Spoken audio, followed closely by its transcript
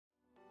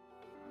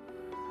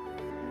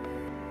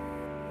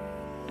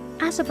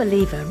As a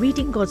believer,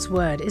 reading God's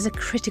Word is a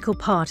critical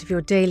part of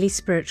your daily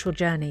spiritual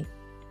journey.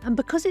 And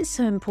because it's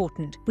so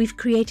important, we've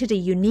created a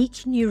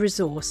unique new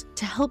resource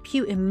to help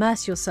you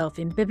immerse yourself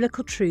in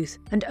biblical truth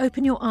and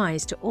open your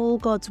eyes to all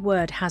God's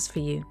Word has for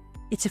you.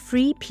 It's a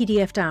free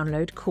PDF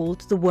download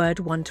called The Word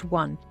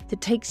 1-to-1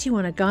 that takes you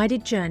on a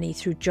guided journey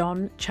through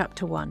John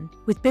chapter 1.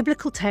 With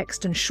biblical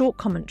text and short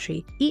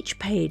commentary, each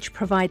page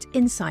provides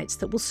insights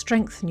that will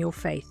strengthen your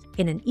faith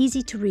in an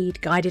easy-to-read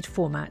guided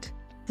format.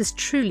 There's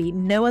truly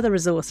no other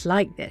resource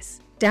like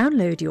this.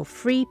 Download your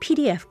free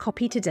PDF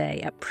copy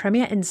today at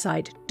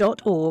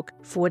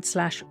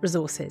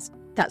premierinsight.org/resources.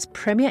 That's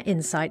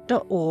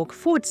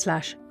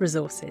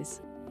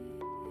premierinsight.org/resources.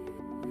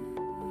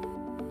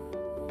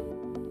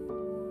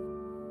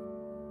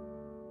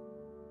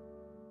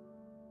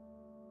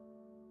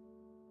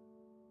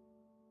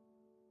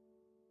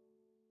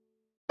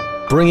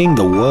 Bringing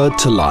the Word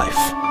to life.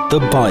 The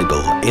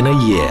Bible in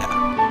a year.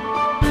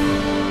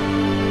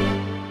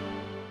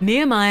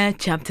 Nehemiah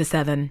chapter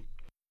 7.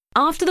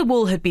 After the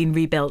wall had been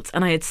rebuilt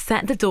and I had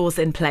set the doors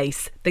in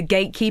place, the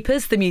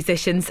gatekeepers, the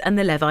musicians and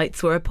the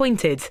Levites were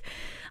appointed.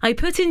 I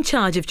put in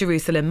charge of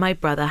Jerusalem my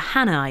brother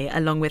Hanani,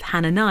 along with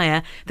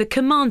Hananiah, the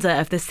commander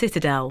of the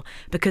citadel,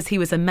 because he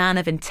was a man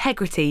of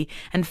integrity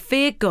and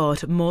feared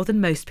God more than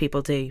most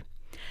people do.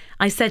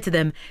 I said to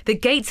them, the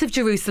gates of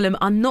Jerusalem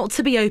are not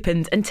to be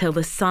opened until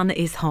the sun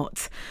is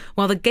hot.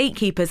 While the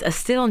gatekeepers are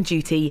still on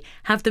duty,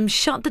 have them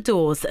shut the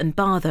doors and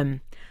bar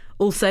them.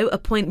 Also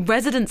appoint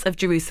residents of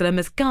Jerusalem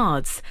as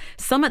guards,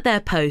 some at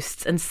their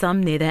posts and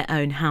some near their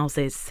own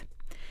houses.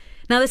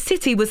 Now the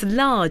city was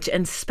large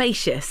and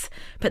spacious,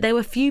 but there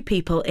were few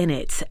people in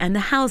it, and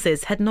the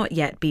houses had not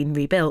yet been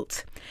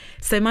rebuilt.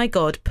 So my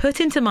God put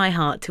into my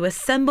heart to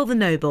assemble the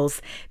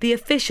nobles, the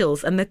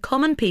officials and the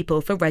common people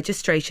for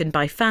registration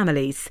by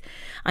families.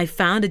 I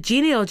found a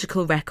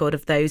genealogical record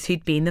of those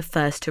who'd been the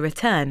first to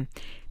return.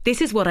 This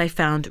is what I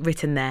found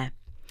written there.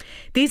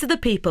 These are the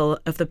people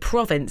of the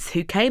province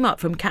who came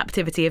up from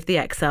captivity of the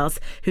exiles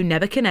who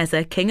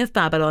Nebuchadnezzar, king of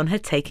Babylon,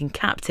 had taken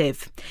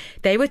captive.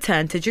 They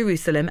returned to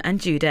Jerusalem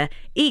and Judah,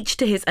 each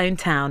to his own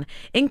town,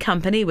 in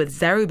company with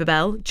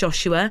Zerubbabel,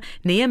 Joshua,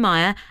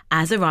 Nehemiah,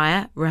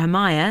 Azariah,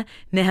 Nehemiah,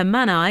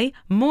 Nehemani,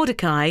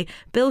 Mordecai,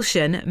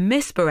 Bilshan,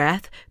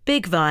 Mispereth,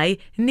 Bigvai,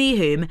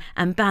 Nehum,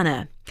 and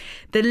Banner.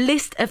 The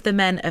list of the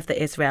men of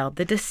the Israel,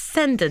 the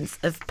descendants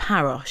of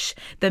Parosh,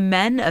 the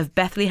men of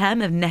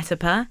Bethlehem of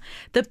Netopah,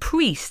 the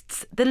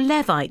priests, the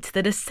Levites,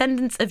 the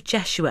descendants of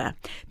Jeshua,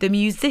 the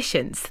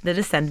musicians, the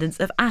descendants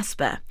of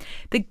Asper,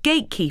 the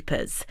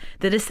gatekeepers,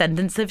 the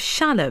descendants of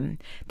Shallum,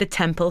 the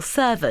temple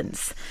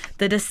servants,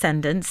 the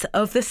descendants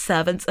of the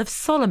servants of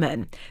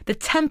Solomon, the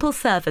temple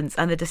servants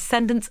and the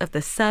descendants of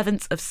the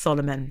servants of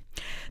Solomon.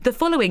 The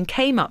following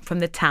came up from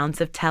the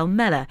towns of Tel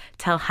Melah,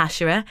 Tel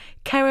Hasherah,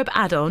 Kerub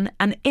Adon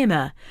and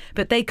Immer,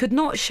 but they could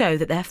not show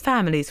that their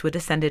families were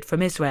descended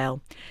from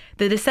Israel.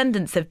 The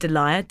descendants of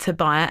Deliah,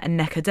 Tobiah and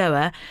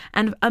Nechodoah,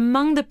 and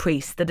among the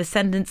priests the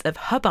descendants of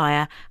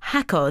Hobiah,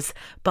 Hakkoz,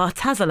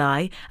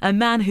 Bartazalai, a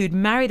man who'd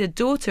married a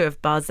daughter of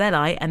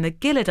Barzillai and the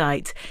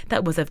Gileadite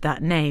that was of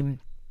that name.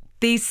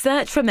 These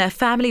searched from their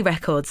family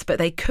records, but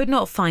they could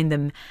not find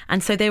them,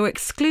 and so they were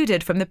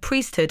excluded from the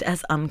priesthood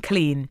as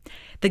unclean.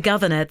 The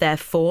governor,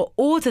 therefore,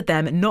 ordered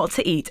them not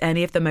to eat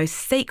any of the most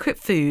sacred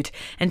food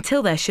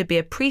until there should be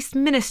a priest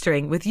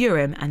ministering with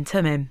Urim and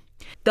Thummim.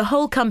 The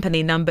whole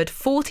company numbered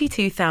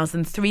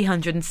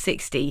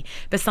 42,360,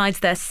 besides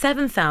their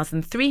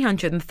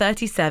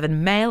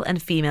 7,337 male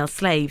and female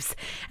slaves,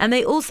 and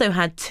they also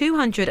had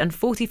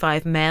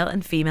 245 male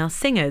and female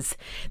singers.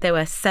 There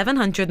were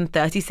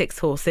 736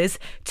 horses,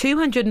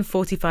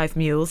 245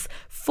 mules,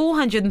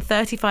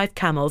 435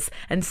 camels,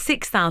 and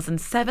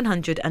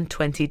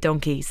 6,720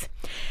 donkeys.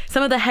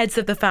 Some of the heads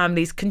of the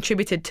families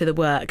contributed to the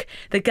work.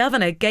 The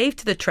governor gave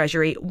to the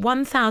treasury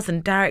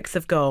 1,000 darricks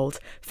of gold,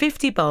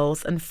 50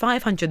 bowls, and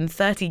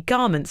 530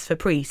 garments for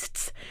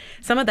priests.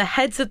 Some of the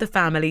heads of the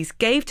families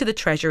gave to the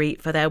treasury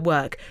for their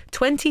work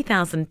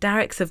 20,000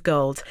 darricks of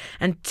gold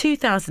and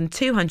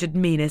 2,200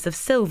 minas of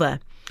silver.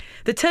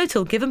 The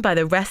total given by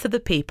the rest of the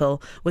people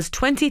was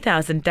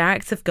 20,000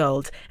 darricks of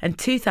gold and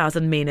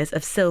 2,000 minas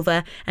of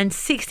silver and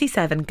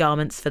 67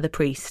 garments for the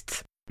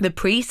priests. The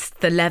priests,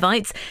 the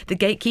Levites, the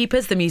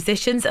gatekeepers, the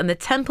musicians and the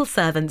temple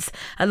servants,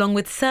 along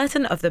with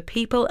certain of the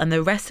people and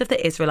the rest of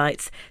the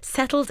Israelites,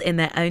 settled in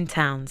their own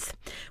towns.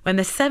 When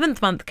the 7th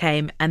month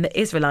came and the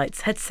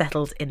Israelites had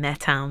settled in their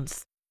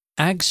towns.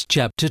 Acts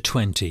chapter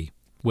 20.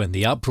 When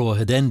the uproar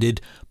had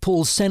ended,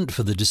 Paul sent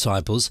for the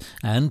disciples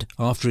and,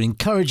 after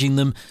encouraging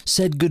them,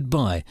 said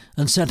goodbye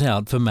and set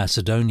out for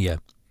Macedonia.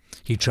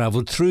 He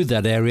travelled through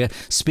that area,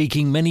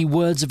 speaking many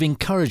words of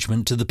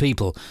encouragement to the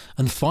people,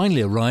 and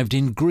finally arrived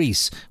in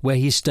Greece, where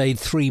he stayed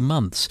 3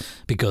 months.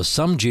 Because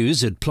some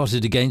Jews had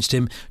plotted against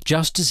him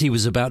just as he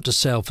was about to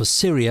sail for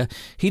Syria,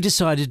 he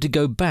decided to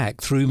go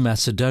back through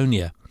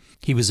Macedonia.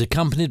 He was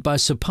accompanied by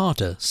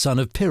Sopater, son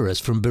of Pyrrhus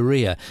from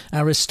Berea,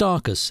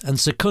 Aristarchus and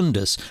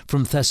Secundus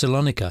from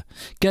Thessalonica,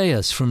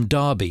 Gaius from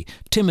Derbe,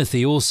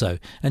 Timothy also,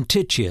 and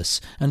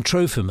Tychius and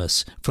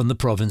Trophimus from the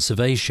province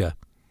of Asia.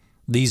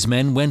 These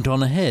men went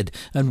on ahead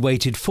and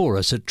waited for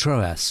us at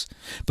Troas.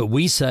 But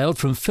we sailed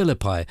from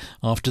Philippi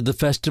after the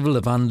festival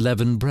of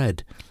unleavened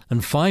bread,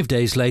 and 5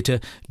 days later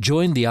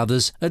joined the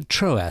others at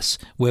Troas,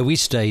 where we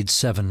stayed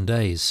 7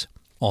 days.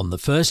 On the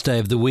first day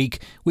of the week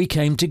we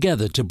came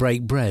together to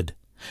break bread.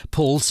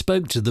 Paul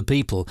spoke to the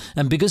people,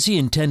 and because he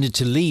intended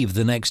to leave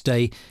the next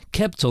day,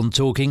 kept on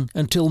talking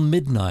until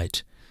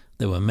midnight.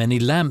 There were many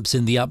lamps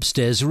in the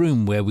upstairs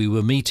room where we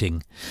were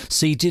meeting.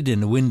 Seated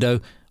in a window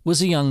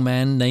was a young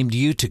man named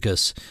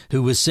Eutychus,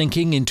 who was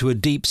sinking into a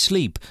deep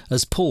sleep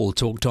as Paul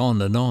talked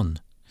on and on.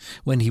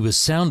 When he was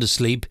sound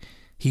asleep,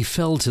 he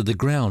fell to the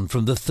ground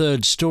from the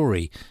 3rd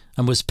story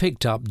and was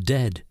picked up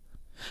dead.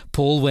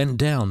 Paul went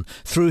down,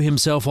 threw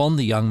himself on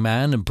the young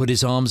man and put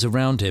his arms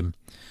around him.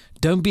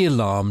 "Don't be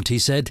alarmed," he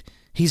said.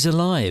 "He's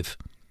alive."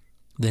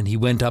 Then he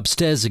went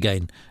upstairs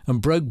again and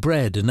broke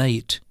bread and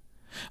ate.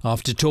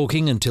 After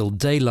talking until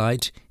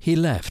daylight, he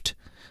left.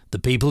 The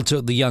people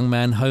took the young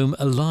man home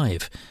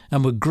alive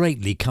and were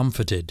greatly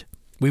comforted.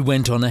 We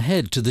went on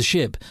ahead to the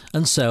ship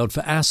and sailed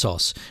for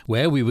Assos,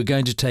 where we were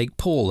going to take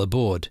Paul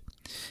aboard.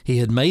 He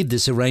had made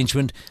this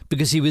arrangement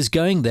because he was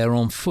going there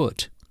on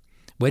foot.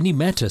 When he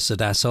met us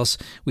at Assos,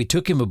 we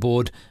took him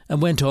aboard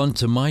and went on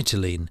to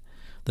Mytilene.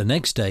 The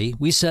next day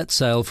we set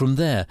sail from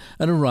there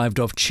and arrived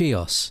off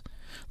Chios.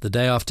 The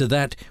day after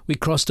that we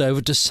crossed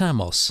over to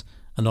Samos,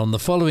 and on the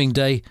following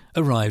day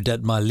arrived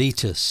at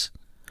Miletus.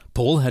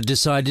 Paul had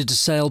decided to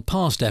sail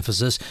past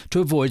Ephesus to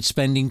avoid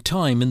spending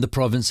time in the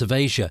province of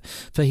Asia,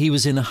 for he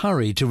was in a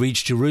hurry to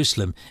reach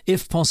Jerusalem,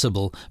 if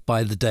possible,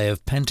 by the day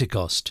of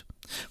Pentecost.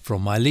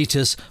 From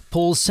Miletus,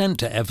 Paul sent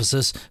to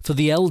Ephesus for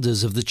the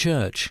elders of the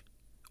church.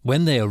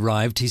 When they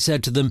arrived, he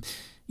said to them,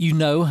 "You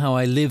know how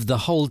I lived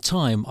the whole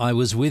time I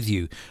was with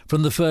you,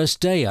 from the first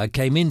day I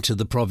came into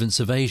the province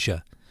of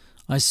Asia.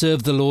 I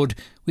served the Lord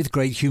with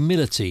great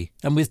humility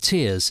and with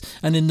tears,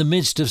 and in the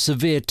midst of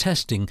severe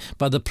testing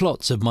by the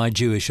plots of my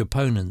Jewish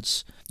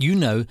opponents. You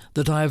know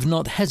that I have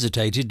not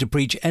hesitated to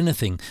preach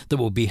anything that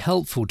will be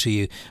helpful to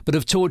you, but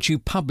have taught you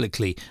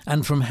publicly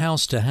and from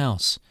house to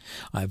house.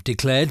 I have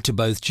declared to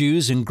both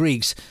Jews and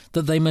Greeks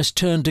that they must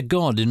turn to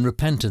God in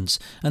repentance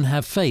and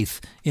have faith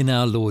in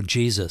our Lord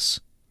Jesus.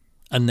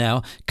 And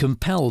now,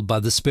 compelled by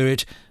the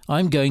Spirit, I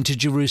am going to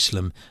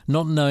Jerusalem,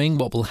 not knowing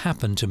what will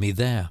happen to me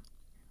there.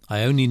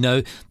 I only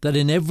know that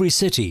in every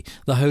city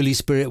the Holy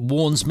Spirit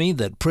warns me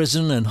that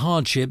prison and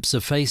hardships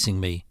are facing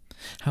me.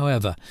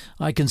 However,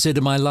 I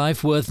consider my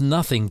life worth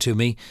nothing to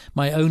me.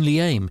 My only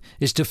aim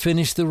is to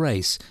finish the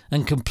race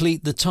and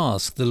complete the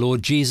task the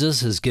Lord Jesus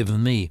has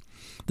given me,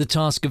 the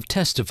task of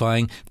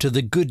testifying to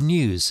the good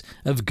news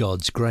of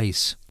God's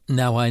grace.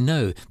 Now I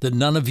know that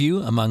none of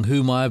you among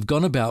whom I have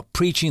gone about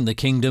preaching the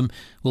kingdom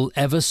will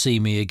ever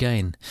see me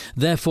again.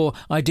 Therefore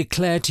I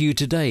declare to you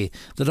today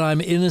that I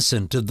am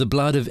innocent of the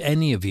blood of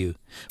any of you,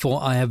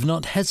 for I have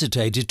not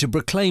hesitated to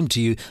proclaim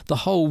to you the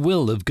whole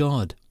will of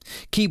God.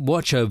 Keep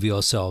watch over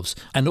yourselves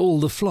and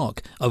all the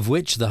flock of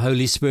which the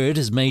Holy Spirit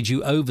has made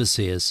you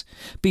overseers.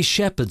 Be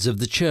shepherds of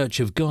the church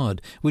of God,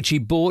 which he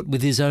bought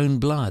with his own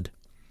blood.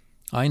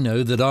 I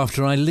know that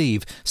after I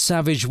leave,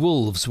 savage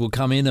wolves will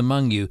come in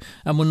among you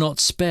and will not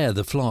spare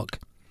the flock.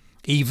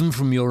 Even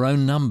from your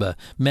own number,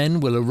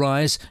 men will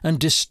arise and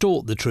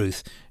distort the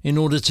truth in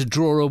order to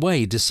draw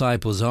away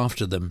disciples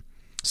after them.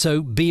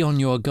 So be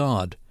on your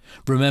guard.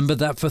 Remember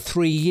that for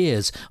 3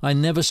 years I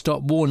never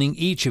stopped warning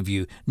each of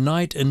you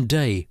night and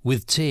day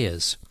with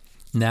tears.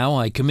 Now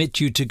I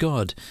commit you to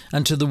God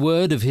and to the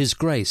word of his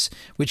grace,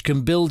 which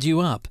can build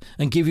you up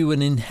and give you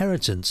an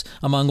inheritance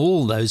among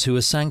all those who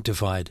are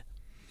sanctified.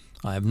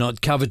 I have not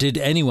coveted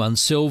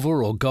anyone's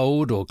silver or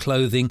gold or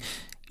clothing.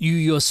 You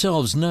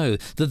yourselves know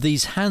that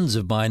these hands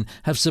of mine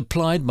have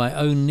supplied my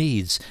own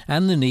needs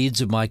and the needs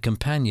of my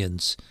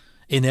companions.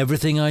 In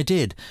everything I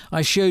did,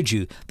 I showed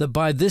you that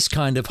by this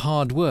kind of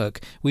hard work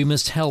we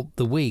must help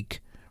the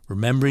weak,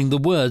 remembering the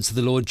words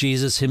the Lord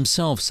Jesus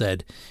himself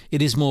said,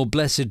 "It is more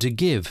blessed to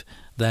give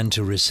than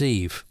to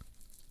receive."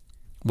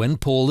 When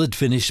Paul had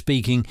finished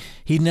speaking,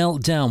 he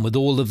knelt down with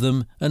all of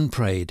them and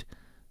prayed.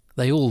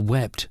 They all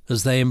wept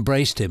as they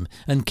embraced him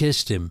and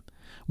kissed him.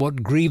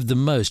 What grieved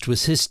them most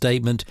was his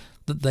statement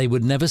that they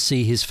would never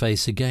see his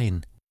face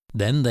again.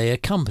 Then they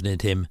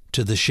accompanied him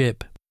to the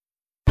ship.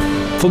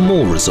 For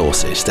more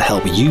resources to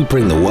help you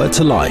bring the word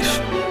to life,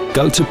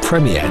 go to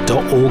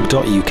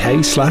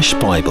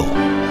premier.org.uk/Bible.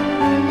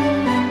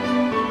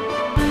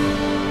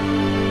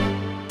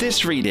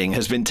 This reading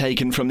has been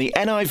taken from the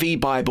NIV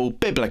Bible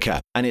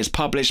Biblica and is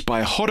published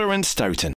by Hodder & Stoughton.